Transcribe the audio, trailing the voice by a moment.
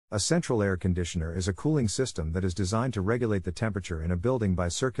A central air conditioner is a cooling system that is designed to regulate the temperature in a building by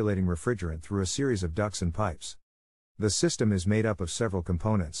circulating refrigerant through a series of ducts and pipes. The system is made up of several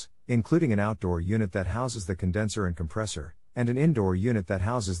components, including an outdoor unit that houses the condenser and compressor, and an indoor unit that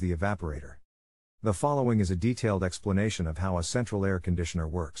houses the evaporator. The following is a detailed explanation of how a central air conditioner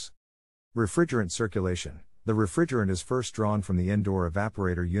works. Refrigerant circulation. The refrigerant is first drawn from the indoor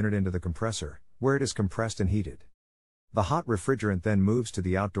evaporator unit into the compressor, where it is compressed and heated. The hot refrigerant then moves to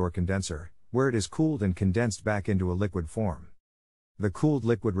the outdoor condenser, where it is cooled and condensed back into a liquid form. The cooled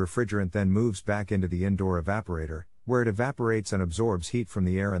liquid refrigerant then moves back into the indoor evaporator, where it evaporates and absorbs heat from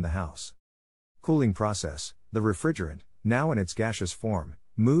the air in the house. Cooling process. The refrigerant, now in its gaseous form,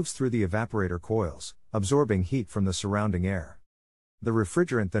 moves through the evaporator coils, absorbing heat from the surrounding air. The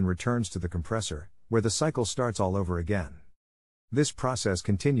refrigerant then returns to the compressor, where the cycle starts all over again. This process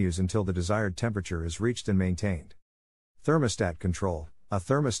continues until the desired temperature is reached and maintained. Thermostat control. A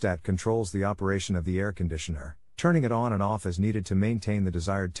thermostat controls the operation of the air conditioner, turning it on and off as needed to maintain the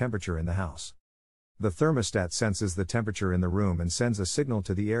desired temperature in the house. The thermostat senses the temperature in the room and sends a signal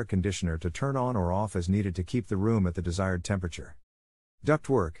to the air conditioner to turn on or off as needed to keep the room at the desired temperature.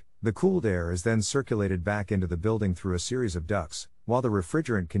 Ductwork. The cooled air is then circulated back into the building through a series of ducts, while the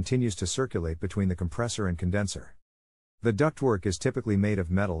refrigerant continues to circulate between the compressor and condenser. The ductwork is typically made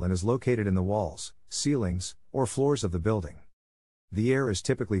of metal and is located in the walls, ceilings, or floors of the building. The air is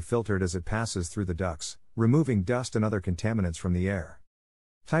typically filtered as it passes through the ducts, removing dust and other contaminants from the air.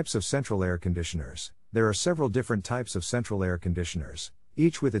 Types of central air conditioners. There are several different types of central air conditioners,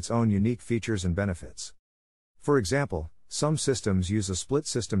 each with its own unique features and benefits. For example, some systems use a split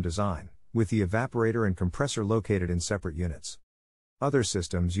system design, with the evaporator and compressor located in separate units. Other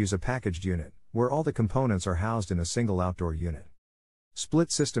systems use a packaged unit, where all the components are housed in a single outdoor unit.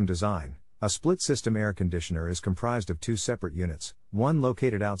 Split system design. A split system air conditioner is comprised of two separate units, one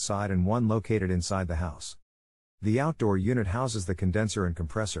located outside and one located inside the house. The outdoor unit houses the condenser and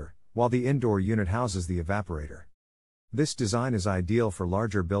compressor, while the indoor unit houses the evaporator. This design is ideal for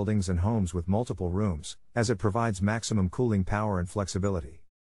larger buildings and homes with multiple rooms, as it provides maximum cooling power and flexibility.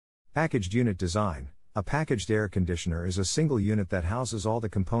 Packaged unit design. A packaged air conditioner is a single unit that houses all the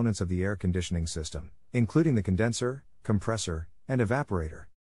components of the air conditioning system, including the condenser, compressor, and evaporator.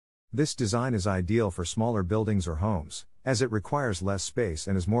 This design is ideal for smaller buildings or homes, as it requires less space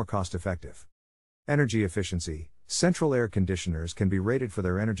and is more cost-effective. Energy efficiency. Central air conditioners can be rated for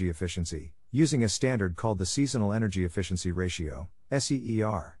their energy efficiency, using a standard called the Seasonal Energy Efficiency Ratio,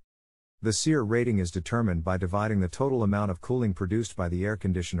 SEER. The SEER rating is determined by dividing the total amount of cooling produced by the air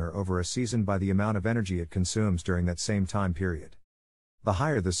conditioner over a season by the amount of energy it consumes during that same time period. The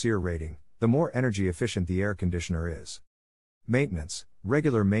higher the SEER rating, the more energy efficient the air conditioner is. Maintenance.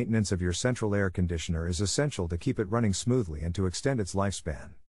 Regular maintenance of your central air conditioner is essential to keep it running smoothly and to extend its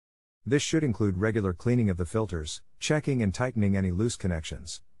lifespan. This should include regular cleaning of the filters, checking and tightening any loose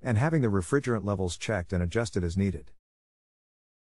connections, and having the refrigerant levels checked and adjusted as needed.